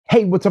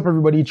Hey, what's up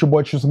everybody? It's your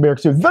boy Tristan,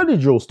 Barrocks here, the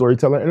digital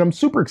storyteller, and I'm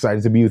super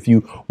excited to be with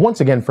you once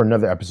again for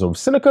another episode of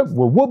Seneca,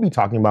 where we'll be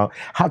talking about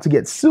how to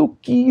get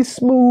silky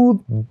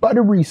smooth,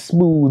 buttery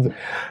smooth,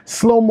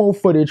 slow-mo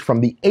footage from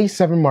the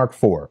A7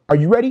 IV. Are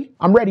you ready?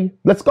 I'm ready.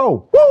 Let's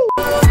go. Woo!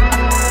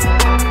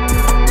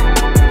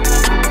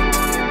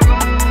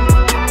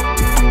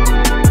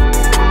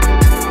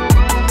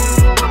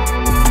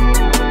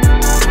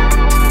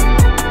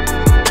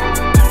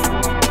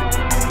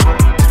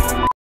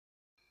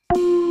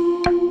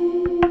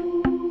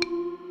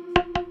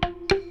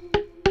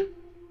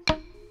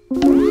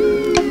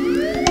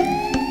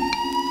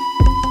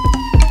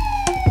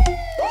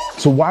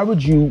 So why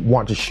would you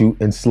want to shoot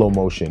in slow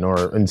motion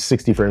or in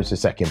 60 frames per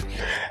second?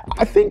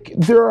 I think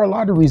there are a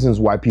lot of reasons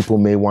why people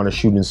may want to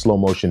shoot in slow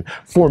motion.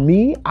 For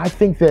me, I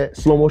think that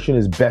slow motion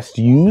is best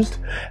used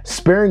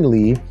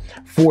sparingly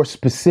for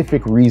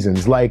specific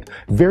reasons, like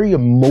very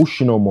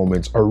emotional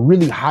moments or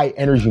really high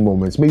energy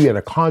moments, maybe at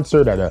a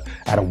concert, at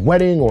a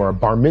wedding or a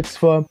bar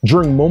mitzvah,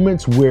 during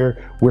moments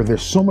where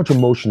there's so much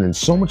emotion and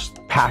so much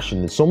passion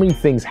and so many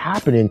things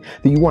happening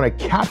that you want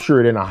to capture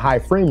it in a high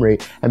frame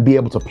rate and be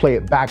able to play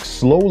it back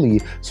slowly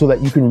so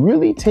that you can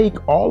really take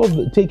in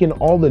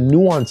all the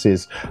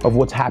nuances of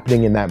what's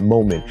happening in that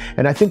moment.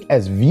 And I think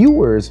as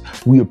viewers,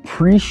 we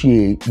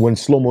appreciate when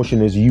slow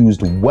motion is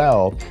used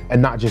well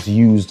and not just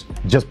used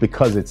just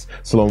because it's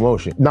slow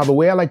motion. Now, the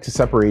way I like to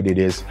separate it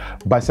is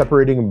by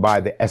separating by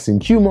the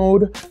S&Q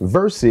mode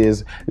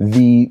versus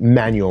the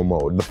manual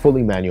mode, the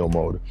fully manual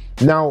mode.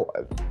 Now,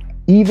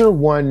 either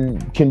one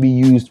can be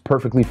used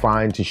perfectly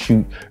fine to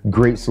shoot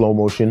great slow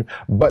motion,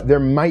 but there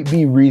might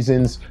be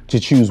reasons to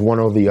choose one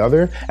or the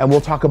other, and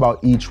we'll talk about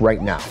each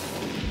right now.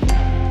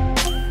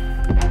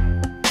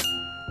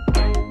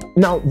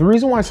 Now, the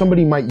reason why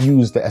somebody might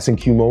use the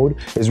S&Q mode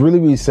is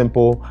really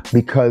simple,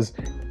 because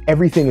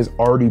everything is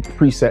already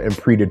preset and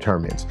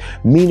predetermined,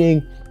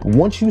 meaning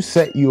once you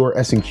set your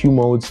S&Q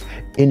modes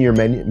in your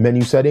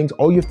menu settings,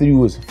 all you have to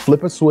do is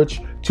flip a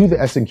switch to the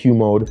S&Q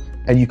mode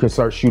and you can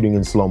start shooting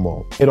in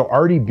slow-mo. It'll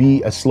already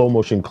be a slow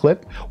motion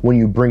clip when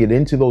you bring it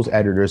into those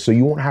editors, so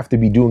you won't have to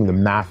be doing the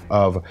math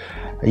of,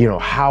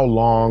 how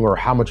long or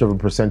how much of a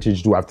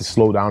percentage do I have to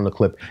slow down the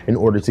clip in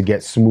order to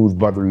get smooth,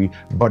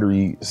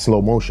 buttery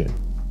slow motion.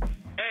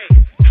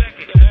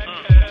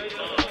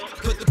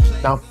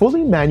 Now,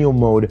 fully manual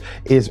mode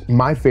is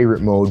my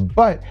favorite mode,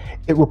 but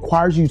it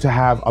requires you to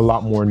have a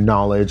lot more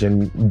knowledge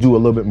and do a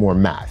little bit more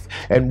math.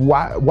 And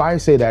why I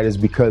say that is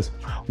because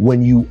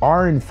when you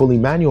are in fully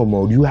manual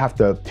mode, you have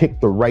to pick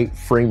the right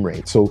frame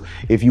rate. So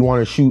if you want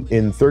to shoot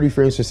in 30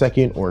 frames per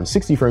second or in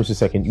 60 frames per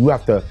second, you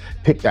have to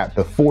pick that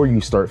before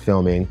you start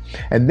filming.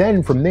 And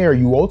then from there,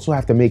 you also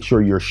have to make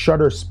sure your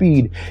shutter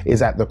speed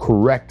is at the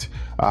correct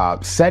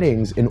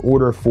settings in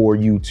order for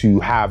you to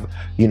have,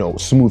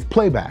 smooth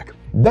playback.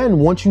 Then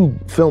once you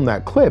film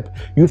that clip,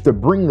 you have to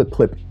bring the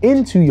clip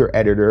into your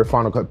editor,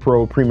 Final Cut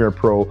Pro, Premiere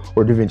Pro,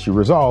 or DaVinci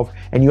Resolve,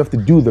 and you have to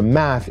do the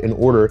math in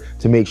order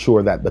to make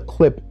sure that the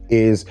clip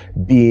is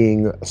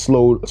being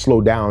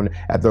slowed down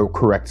at the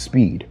correct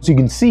speed. So you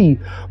can see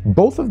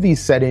both of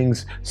these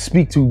settings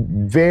speak to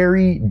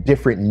very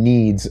different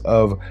needs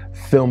of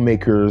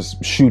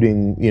filmmakers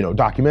shooting,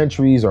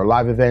 documentaries or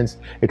live events,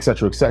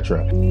 etc.,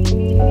 etc.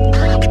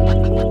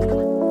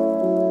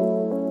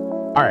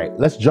 All right,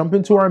 let's jump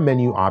into our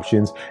menu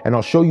options and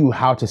I'll show you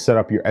how to set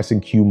up your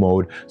S&Q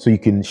mode so you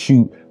can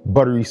shoot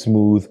buttery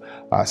smooth,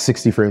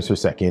 60 frames per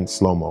second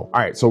slow-mo. All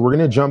right, so we're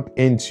gonna jump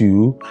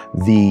into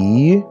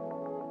the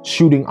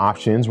shooting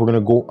options. We're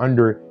gonna go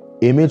under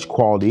image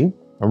quality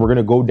and we're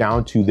gonna go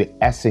down to the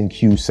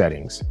S&Q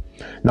settings.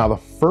 Now, the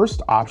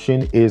first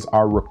option is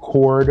our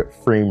record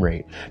frame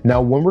rate.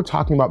 Now, when we're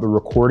talking about the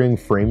recording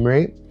frame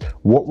rate,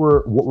 what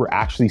we're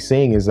actually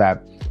saying is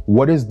that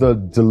what is the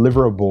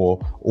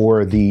deliverable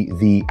or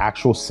the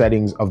actual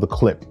settings of the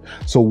clip.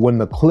 So when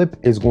the clip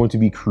is going to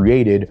be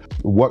created,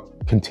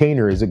 what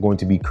container is it going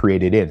to be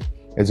created in?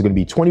 Is it going to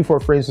be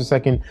 24 frames per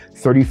second,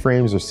 30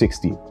 frames, or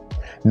 60?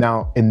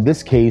 Now, in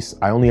this case,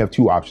 I only have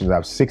two options. I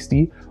have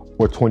 60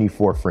 or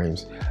 24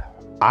 frames.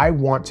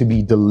 I'm going to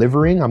be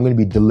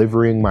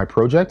delivering my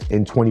project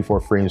in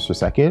 24 frames per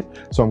second.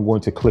 So I'm going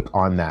to click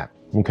on that,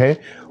 okay?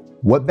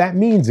 What that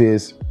means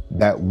is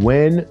that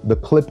when the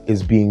clip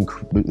is being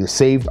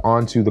saved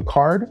onto the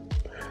card,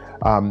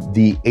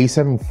 the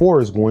A7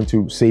 IV is going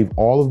to save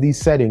all of these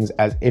settings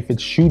as if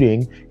it's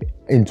shooting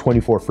in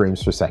 24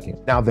 frames per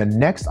second. Now, the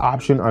next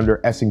option under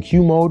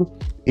S&Q mode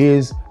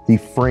is the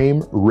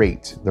frame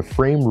rate.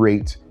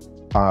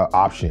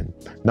 Option.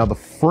 Now, the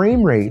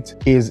frame rate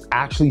is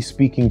actually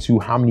speaking to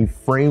how many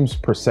frames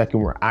per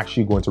second we're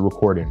actually going to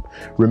record in.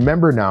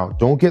 Remember now,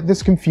 don't get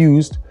this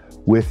confused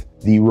with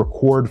the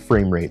record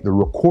frame rate. The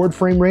record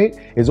frame rate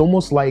is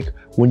almost like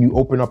when you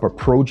open up a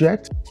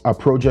project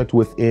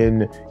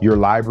within your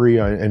library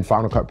in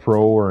Final Cut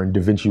Pro or in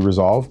DaVinci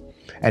Resolve.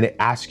 and it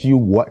asks you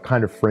what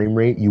kind of frame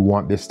rate you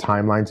want this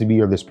timeline to be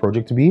or this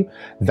project to be,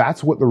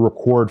 that's what the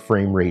record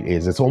frame rate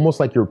is. It's almost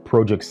like your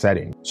project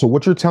setting. So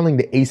what you're telling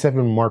the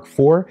A7 Mark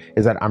IV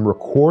is that I'm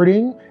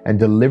recording and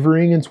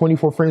delivering in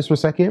 24 frames per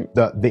second.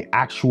 The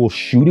actual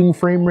shooting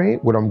frame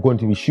rate, what I'm going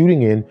to be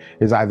shooting in,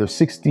 is either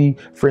 60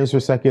 frames per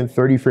second,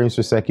 30 frames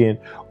per second,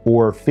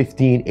 or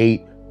 15,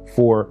 8,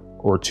 4,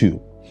 or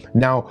 2.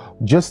 Now,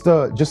 just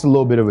a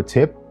little bit of a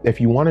tip. If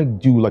you want to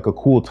do like a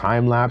cool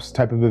time lapse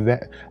type of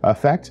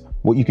effect,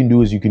 what you can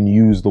do is you can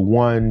use the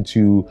 1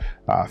 to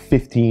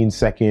 15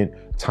 second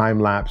time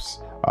lapse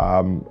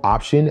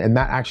option, and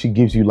that actually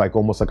gives you like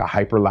almost like a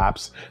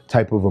hyperlapse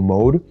type of a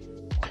mode.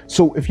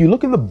 So if you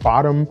look at the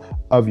bottom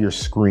of your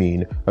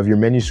screen, of your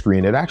menu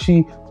screen, it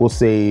actually will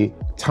say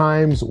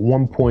times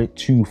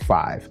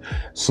 1.25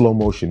 slow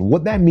motion.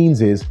 What that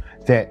means is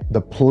that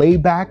the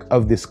playback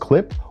of this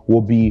clip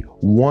will be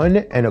 1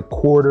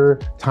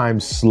 1/4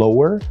 times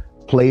slower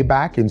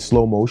playback in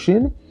slow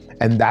motion.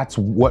 And that's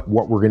what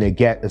we're gonna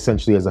get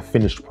essentially as a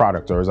finished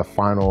product, or as a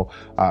final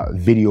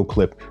video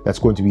clip that's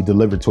going to be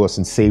delivered to us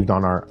and saved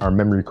on our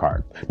memory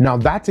card. Now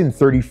that's in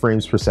 30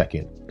 frames per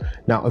second.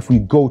 Now, if we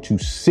go to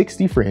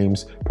 60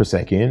 frames per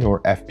second,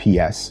 or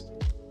FPS,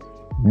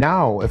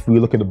 now if we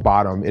look at the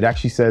bottom, it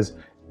actually says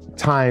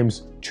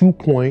times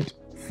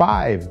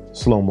 2.5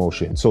 slow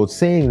motion. So it's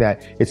saying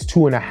that it's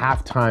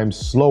 2.5 times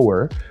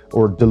slower,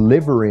 or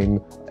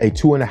delivering a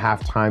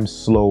 2.5 times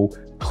slow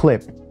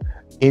clip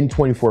in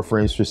 24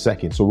 frames per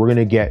second. So we're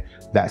gonna get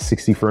that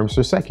 60 frames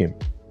per second.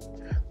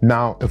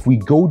 Now, if we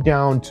go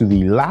down to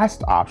the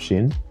last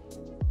option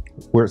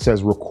where it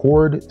says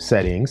record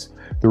settings,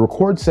 the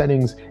record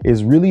settings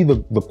is really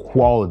the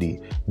quality,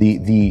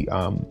 the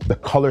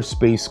color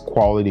space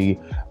quality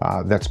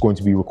that's going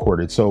to be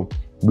recorded. So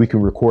we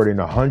can record in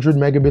 100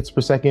 megabits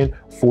per second,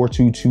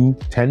 422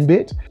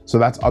 10-bit. So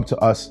that's up to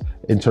us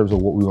in terms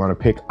of what we want to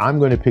pick. I'm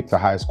going to pick the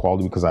highest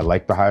quality because I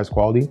like the highest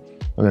quality.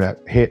 I'm going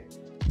to hit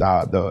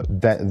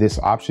this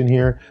option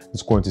here.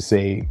 It's going to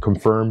say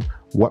confirm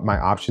what my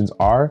options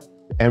are,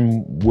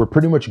 and we're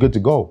pretty much good to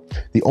go.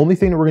 The only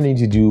thing that we're going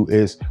to need to do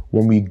is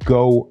when we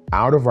go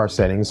out of our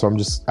settings, so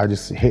I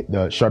just hit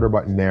the shutter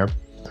button there.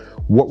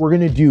 What we're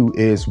going to do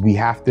is we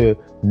have to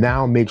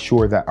now make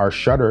sure that our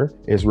shutter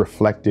is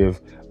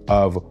reflective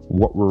of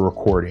what we're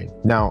recording.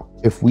 Now,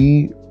 if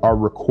we are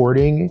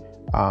recording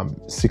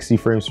 60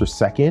 frames per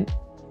second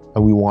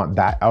and we want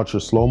that ultra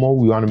slow-mo,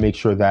 we want to make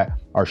sure that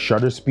our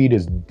shutter speed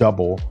is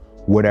double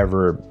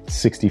whatever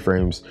 60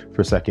 frames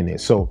per second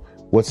is. So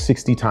what's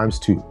 60 times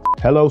 2?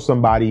 Hello,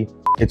 somebody,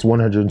 it's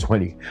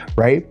 120,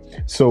 right?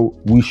 So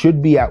we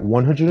should be at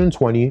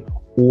 120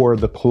 or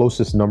the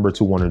closest number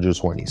to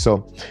 120.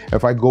 So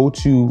if I go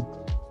to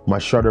my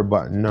shutter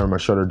button or my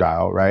shutter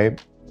dial,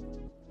 right?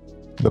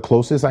 The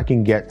closest I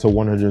can get to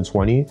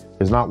 120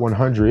 is not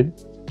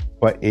 100,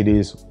 but it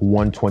is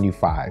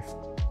 125.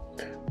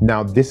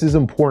 Now, this is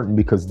important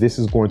because this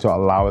is going to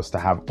allow us to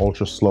have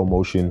ultra slow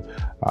motion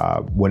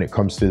when it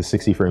comes to the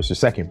 60 frames per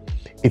second.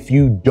 If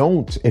you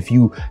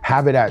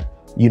have it at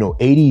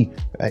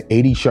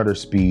 80 shutter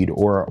speed,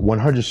 or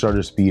 100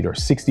 shutter speed, or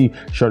 60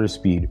 shutter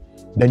speed,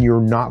 then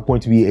you're not going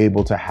to be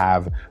able to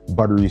have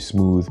buttery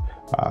smooth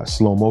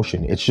slow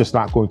motion. It's just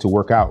not going to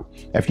work out.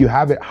 If you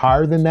have it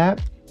higher than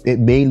that, it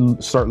may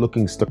start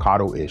looking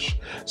staccato-ish.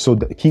 So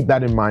keep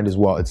that in mind as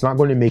well. It's not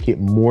going to make it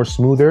more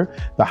smoother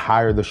the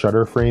higher the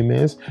shutter frame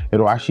is.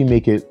 It'll actually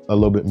make it a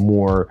little bit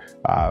more,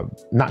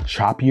 not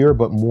choppier,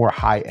 but more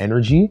high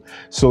energy.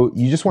 So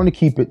you just want to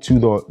keep it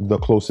to the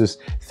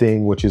closest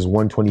thing, which is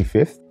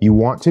 1/25. You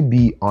want to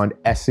be on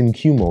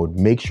S&Q mode.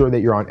 Make sure that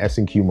you're on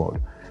S&Q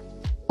mode.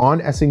 On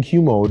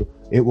S&Q mode,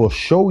 it will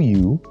show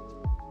you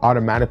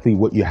automatically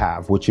what you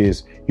have, which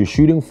is you're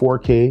shooting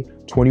 4K,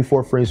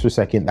 24 frames per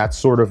second. That's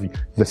sort of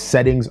the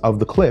settings of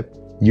the clip.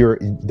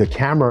 The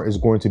camera is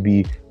going to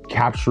be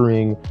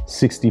capturing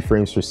 60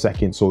 frames per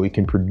second so it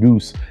can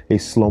produce a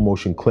slow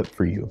motion clip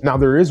for you. Now,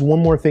 there is one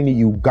more thing that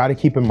you got to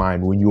keep in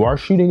mind. When you are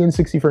shooting in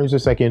 60 frames per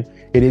second,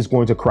 it is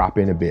going to crop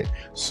in a bit.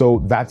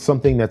 So that's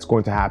something that's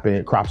going to happen.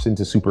 It crops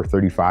into Super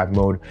 35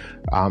 mode.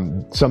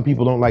 Some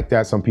people don't like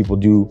that. Some people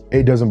do.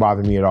 It doesn't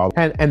bother me at all.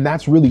 And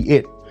that's really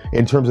it.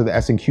 In terms of the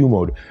S&Q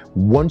mode,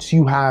 once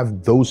you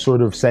have those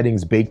sort of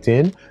settings baked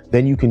in,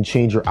 then you can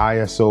change your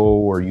ISO,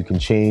 or you can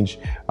change,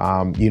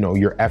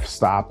 your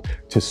f-stop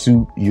to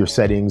suit your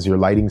settings, your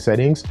lighting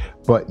settings.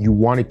 But you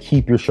want to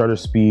keep your shutter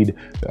speed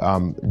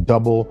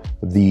double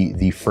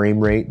the frame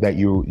rate that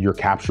you're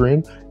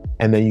capturing,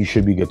 and then you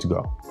should be good to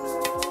go.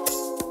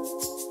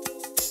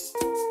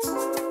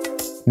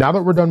 Now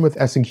that we're done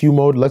with S&Q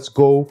mode, let's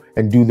go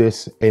and do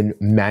this in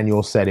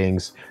manual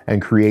settings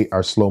and create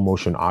our slow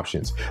motion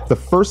options. The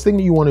first thing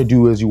that you want to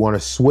do is you want to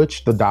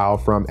switch the dial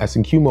from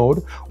S&Q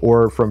mode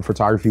or from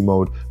photography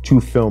mode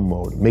to film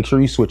mode. Make sure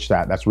you switch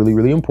that. That's really,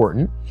 really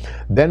important.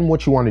 Then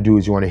what you want to do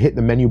is you want to hit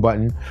the menu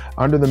button.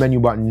 Under the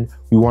menu button,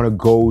 we want to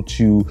go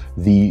to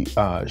the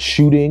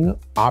shooting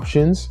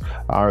options,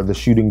 or the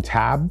shooting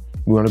tab.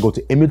 We want to go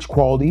to image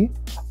quality.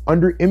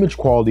 Under image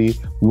quality,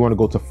 we want to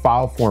go to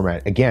file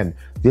format. Again,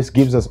 this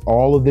gives us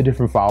all of the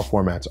different file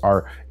formats,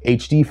 our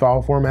HD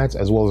file formats,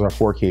 as well as our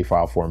 4K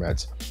file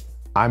formats.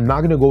 I'm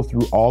not gonna go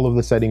through all of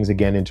the settings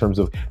again in terms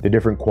of the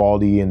different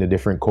quality and the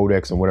different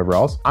codecs and whatever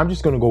else. I'm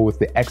just gonna go with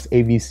the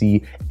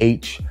XAVC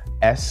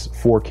HS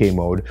 4K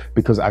mode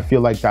because I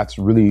feel like that's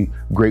really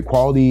great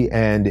quality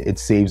and it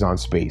saves on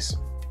space.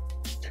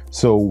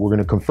 So we're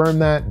gonna confirm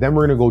that. Then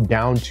we're gonna go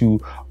down to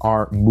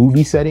our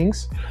movie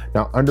settings.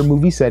 Now under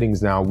movie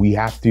settings now,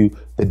 the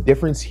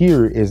difference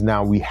here is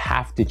now we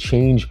have to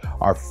change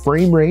our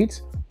frame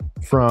rate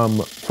from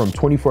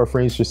 24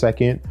 frames per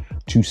second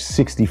to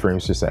 60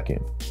 frames per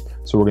second.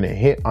 So we're gonna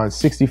hit on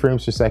 60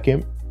 frames per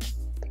second.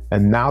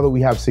 And now that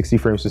we have 60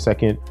 frames per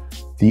second,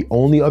 the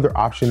only other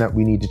option that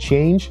we need to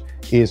change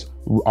is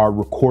our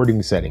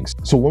recording settings.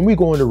 So when we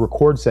go into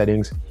record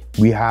settings,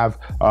 we have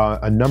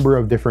a number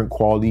of different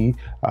quality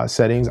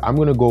settings. I'm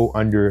gonna go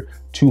under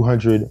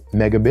 200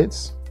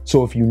 megabits.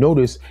 So if you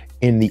notice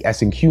in the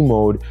S&Q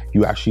mode,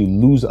 you actually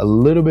lose a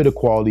little bit of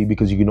quality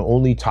because you can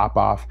only top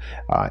off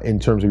in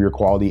terms of your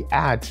quality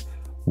at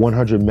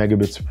 100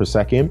 megabits per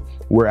second,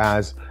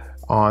 whereas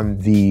on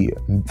the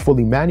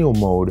fully manual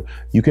mode,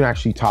 you can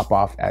actually top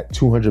off at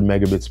 200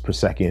 megabits per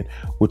second,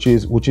 which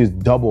is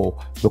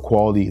double the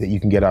quality that you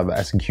can get out of the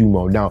S&Q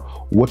mode. Now,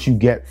 what you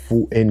get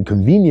in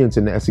convenience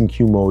in the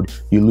S&Q mode,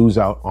 you lose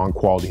out on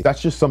quality.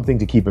 That's just something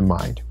to keep in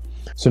mind.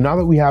 So now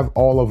that we have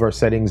all of our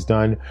settings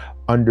done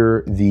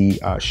under the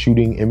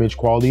shooting image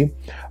quality,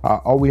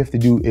 all we have to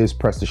do is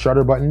press the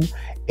shutter button,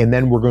 and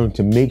then we're going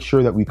to make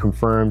sure that we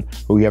confirm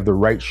that we have the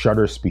right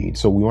shutter speed.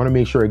 So we want to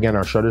make sure, again,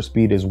 our shutter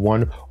speed is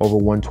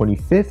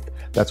 1/125th.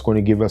 That's going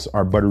to give us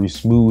our buttery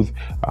smooth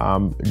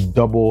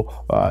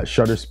double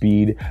shutter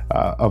speed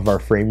of our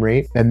frame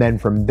rate. And then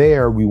from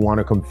there, we want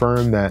to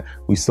confirm that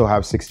we still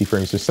have 60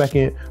 frames per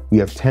second. We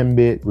have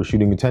 10-bit, we're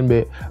shooting a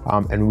 10-bit,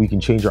 and we can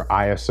change our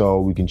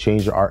ISO, we can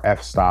change our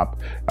f-stop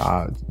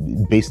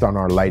based on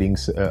our lighting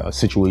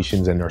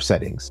situations and our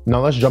settings.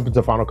 Now let's jump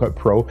into Final Cut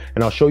Pro,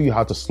 and I'll show you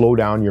how to slow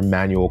down your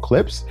manual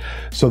clips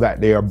so that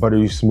they are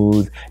buttery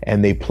smooth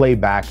and they play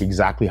back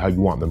exactly how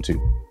you want them to.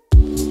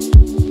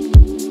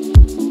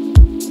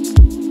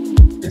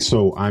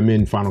 So I'm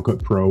in Final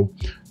Cut Pro.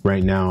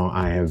 Right now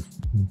I have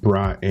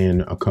brought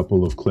in a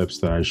couple of clips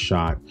that I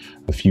shot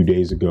a few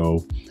days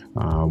ago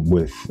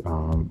with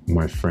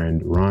my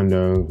friend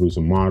Rhonda, who's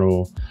a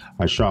model.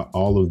 I shot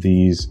all of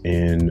these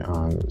in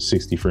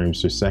 60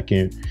 frames per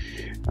second,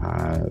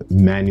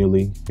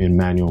 manually, in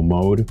manual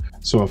mode.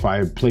 So if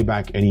I play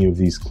back any of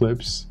these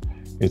clips,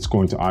 it's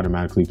going to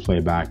automatically play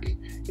back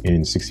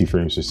in 60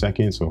 frames per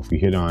second. So if we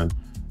hit on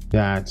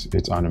that,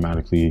 it's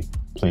automatically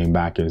playing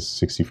back as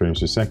 60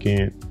 frames per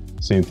second.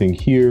 Same thing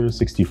here,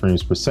 60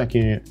 frames per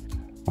second.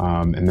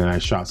 And then I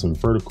shot some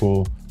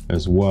vertical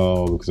as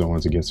well because I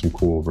wanted to get some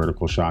cool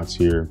vertical shots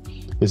here.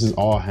 This is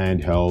all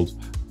handheld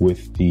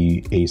with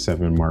the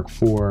A7 Mark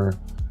IV.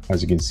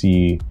 As you can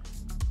see,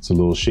 it's a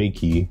little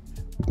shaky,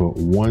 but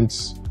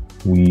once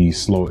we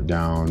slow it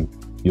down,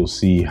 you'll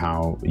see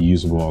how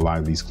usable a lot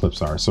of these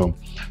clips are. So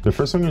the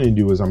first thing I'm gonna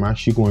do is I'm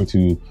actually going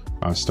to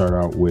start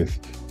out with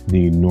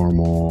the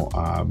normal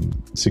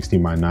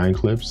 16:9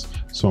 clips.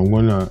 So I'm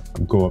gonna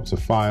go up to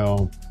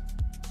File,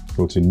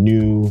 go to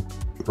New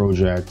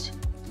Project.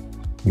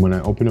 When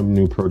I open up a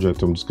new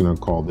project, I'm just gonna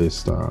call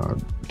this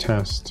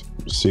Test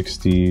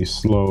 60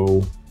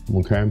 Slow,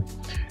 okay?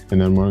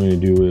 And then what I'm gonna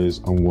do is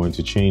I'm going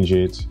to change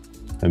it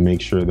and make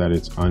sure that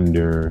it's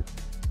under,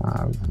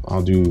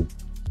 I'll do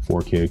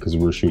 4K because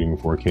we're shooting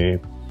 4K.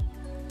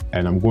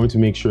 And I'm going to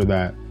make sure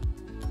that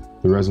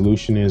the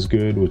resolution is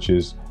good, which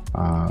is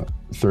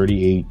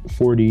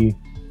 3840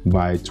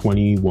 by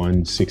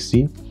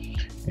 2160.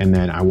 And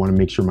then I want to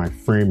make sure my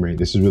frame rate,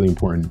 this is really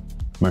important,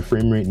 my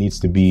frame rate needs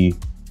to be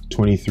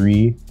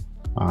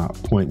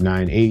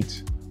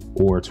 23.98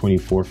 or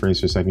 24 frames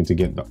per second to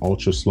get the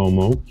ultra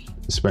slow-mo,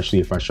 especially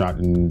if I shot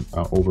in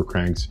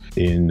overcranked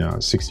in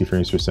 60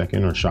 frames per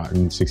second or shot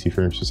in 60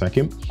 frames per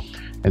second.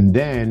 And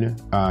then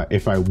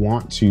if I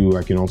want to,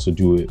 I can also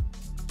do it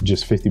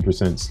just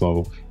 50%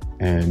 slow.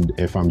 And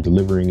if I'm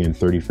delivering in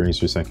 30 frames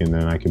per second,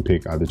 then I can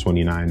pick either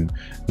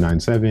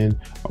 29.97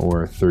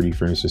 or 30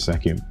 frames per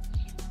second.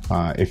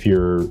 If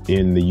you're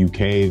in the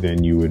UK,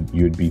 then you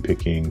would be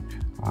picking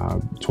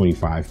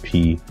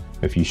 25p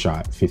if you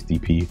shot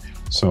 50p.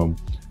 So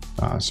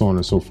so on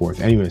and so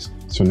forth. Anyways,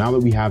 so now that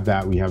we have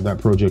that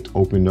project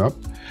opened up,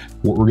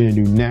 what we're gonna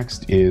do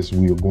next is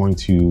we are going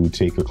to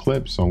take a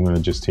clip. So I'm gonna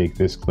just take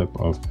this clip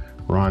of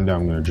Rhonda,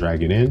 I'm gonna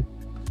drag it in.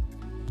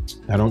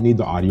 I don't need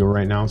the audio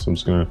right now, so I'm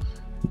just gonna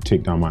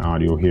take down my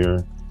audio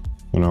here.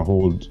 I'm gonna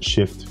hold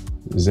Shift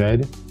Z,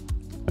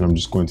 and I'm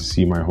just going to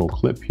see my whole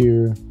clip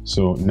here.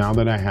 So now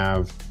that I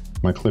have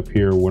my clip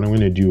here, what I'm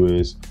gonna do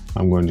is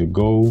I'm going to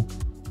go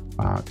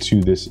to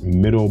this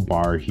middle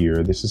bar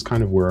here. This is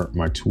kind of where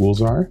my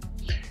tools are.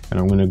 And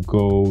I'm gonna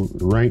go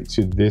right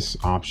to this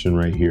option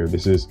right here.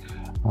 This is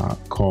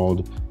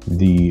called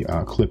the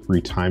clip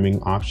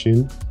retiming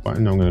option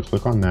button. I'm gonna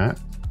click on that.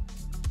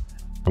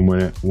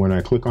 And when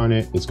I click on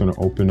it, it's going to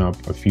open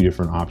up a few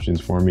different options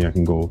for me. I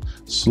can go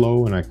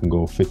slow, and I can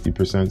go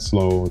 50%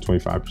 slow,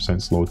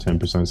 25% slow,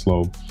 10%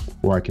 slow,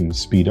 or I can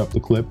speed up the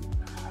clip.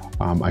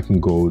 I can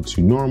go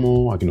to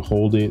normal, I can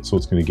hold it, so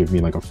it's going to give me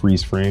like a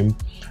freeze frame.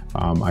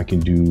 I can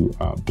do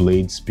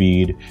blade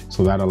speed,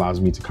 so that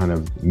allows me to kind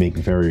of make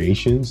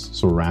variations,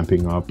 so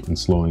ramping up and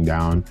slowing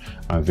down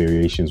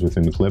variations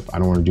within the clip. I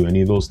don't want to do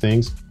any of those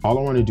things. All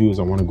I want to do is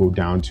I want to go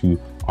down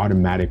to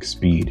automatic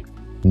speed,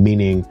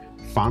 meaning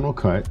Final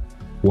Cut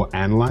will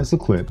analyze the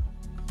clip,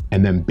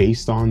 and then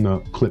based on the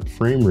clip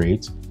frame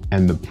rate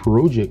and the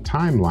project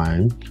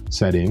timeline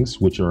settings,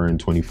 which are in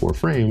 24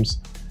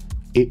 frames,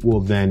 it will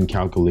then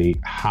calculate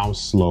how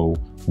slow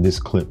this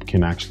clip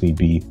can actually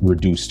be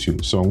reduced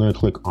to. So I'm going to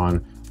click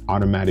on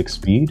automatic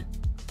speed,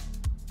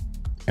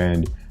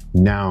 and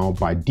now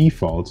by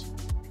default,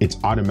 it's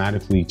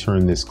automatically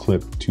turned this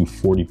clip to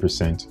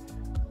 40%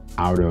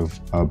 out of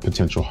a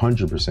potential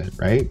 100%,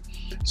 right?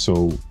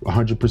 So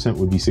 100%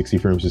 would be 60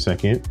 frames per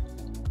second.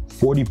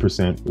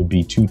 40% would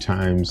be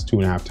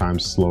 2.5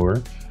 times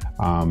slower.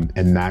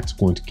 And that's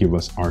going to give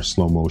us our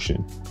slow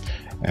motion.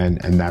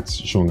 And that's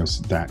showing us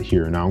that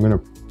here. Now I'm going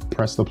to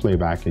press the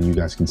playback and you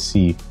guys can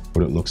see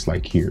what it looks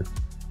like here.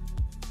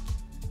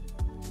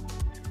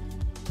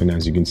 And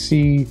as you can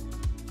see,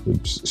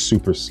 it's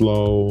super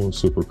slow,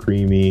 super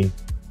creamy,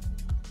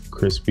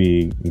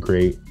 crispy,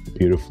 great,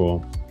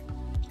 beautiful.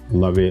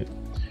 Love it.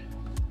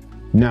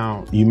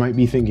 Now you might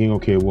be thinking,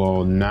 okay,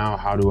 well now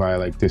how do I,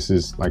 like, this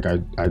is like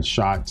I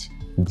shot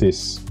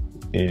this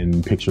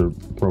in picture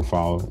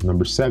profile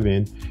number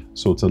 7,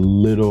 so it's a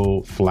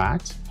little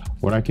flat.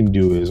 What I can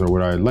do is, or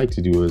what I'd like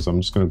to do is, I'm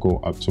just going to go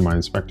up to my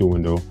inspector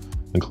window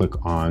and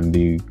click on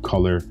the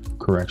color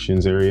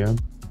corrections area,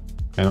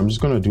 and I'm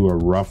just going to do a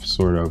rough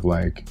sort of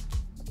like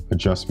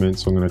adjustment.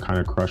 So I'm going to kind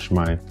of crush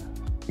my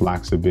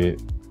blacks a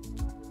bit,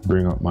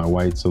 bring up my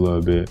whites a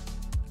little bit,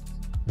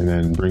 and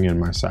then bring in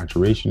my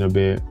saturation a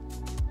bit.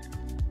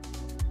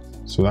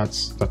 So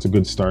that's a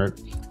good start.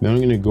 Then I'm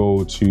going to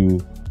go to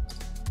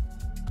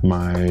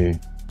my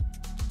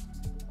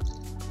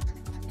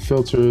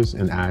filters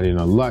and add in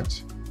a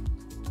LUT.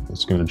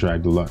 It's going to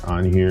drag the LUT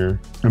on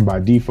here, and by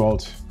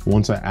default,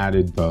 once I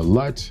added the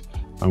LUT,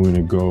 I'm going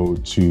to go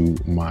to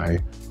my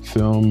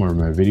film or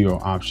my video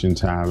option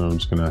tab, and I'm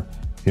just going to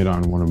hit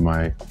on one of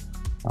my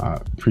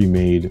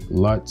pre-made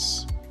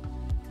LUTs.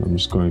 I'm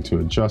just going to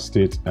adjust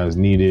it as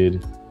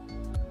needed,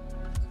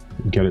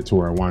 get it to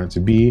where I want it to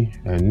be,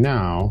 and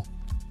now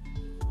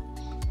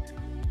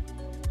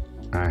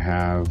I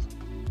have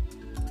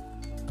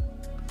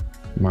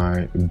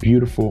my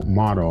beautiful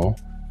model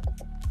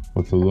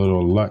with a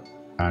little LUT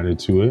added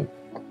to it,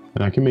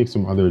 and I can make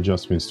some other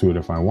adjustments to it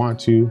if I want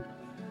to,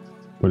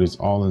 but it's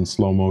all in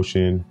slow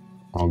motion,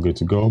 all good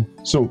to go.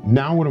 So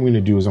now what I'm going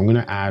to do is I'm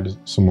going to add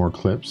some more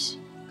clips.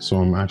 So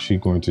I'm actually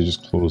going to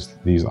just close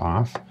these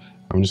off.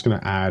 I'm just going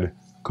to add a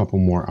couple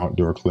more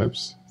outdoor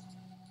clips.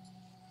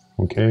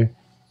 Okay,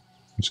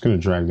 I'm just going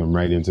to drag them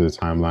right into the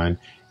timeline,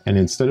 and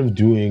instead of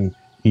doing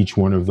each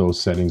one of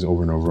those settings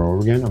over and over and over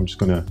again, I'm just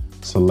going to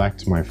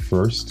select my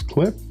first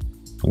clip.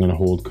 I'm going to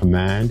hold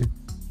Command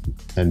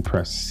and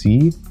press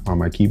C on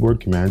my keyboard,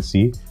 Command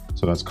C.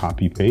 So that's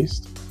copy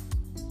paste.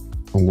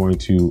 I'm going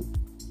to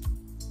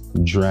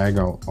drag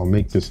out, I'll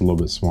make this a little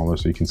bit smaller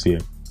so you can see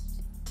it.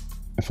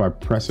 If I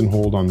press and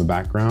hold on the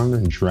background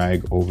and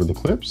drag over the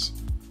clips,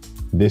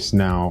 this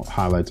now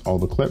highlights all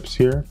the clips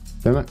here.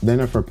 Then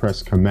if I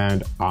press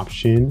Command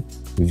Option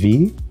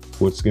V,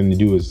 what it's going to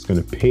do is it's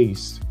going to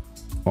paste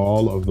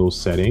all of those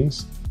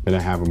settings that I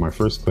have on my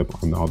first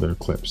clip on the other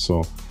clips.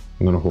 So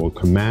I'm going to hold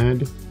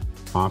Command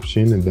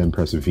Option and then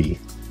press V.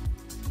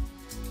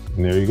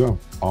 And there you go.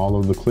 All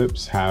of the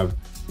clips have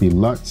the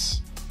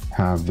LUTs,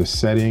 have the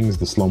settings,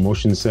 the slow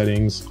motion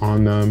settings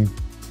on them.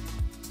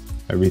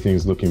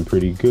 Everything's looking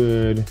pretty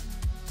good.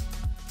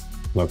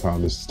 Love how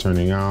this is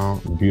turning out.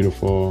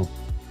 Beautiful.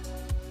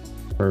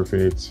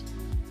 Perfect.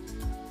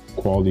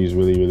 Quality is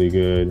really, really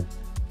good.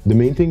 The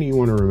main thing that you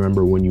want to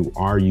remember when you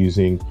are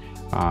using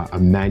a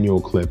manual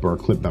clip or a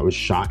clip that was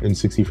shot in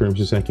 60 frames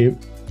per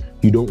second,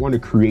 you don't want to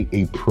create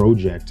a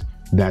project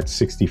that's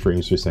 60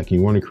 frames per second.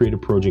 You want to create a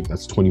project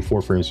that's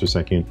 24 frames per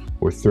second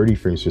or 30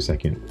 frames per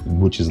second,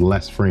 which is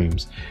less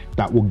frames.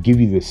 That will give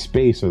you the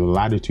space or the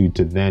latitude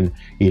to then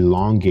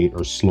elongate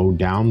or slow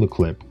down the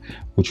clip,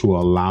 which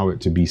will allow it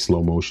to be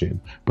slow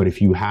motion. But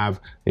if you have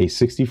a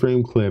 60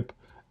 frame clip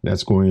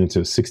that's going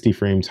into a 60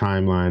 frame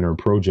timeline or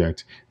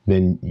project,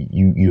 then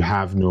you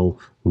have no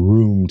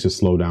room to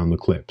slow down the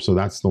clip. So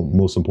that's the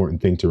most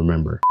important thing to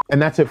remember.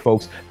 And that's it,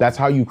 folks. That's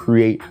how you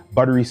create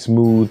buttery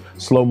smooth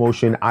slow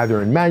motion,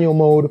 either in manual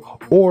mode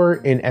or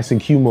in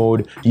S&Q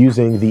mode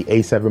using the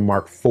A7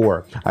 Mark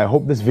IV. I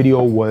hope this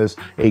video was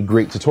a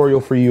great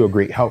tutorial for you, a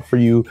great help for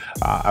you.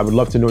 I would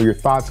love to know your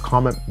thoughts.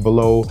 Comment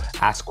below,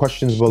 ask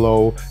questions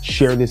below,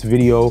 share this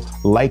video,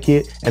 like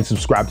it, and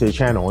subscribe to the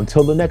channel.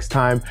 Until the next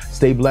time,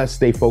 stay blessed,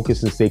 stay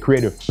focused, and stay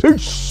creative.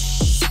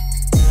 Peace.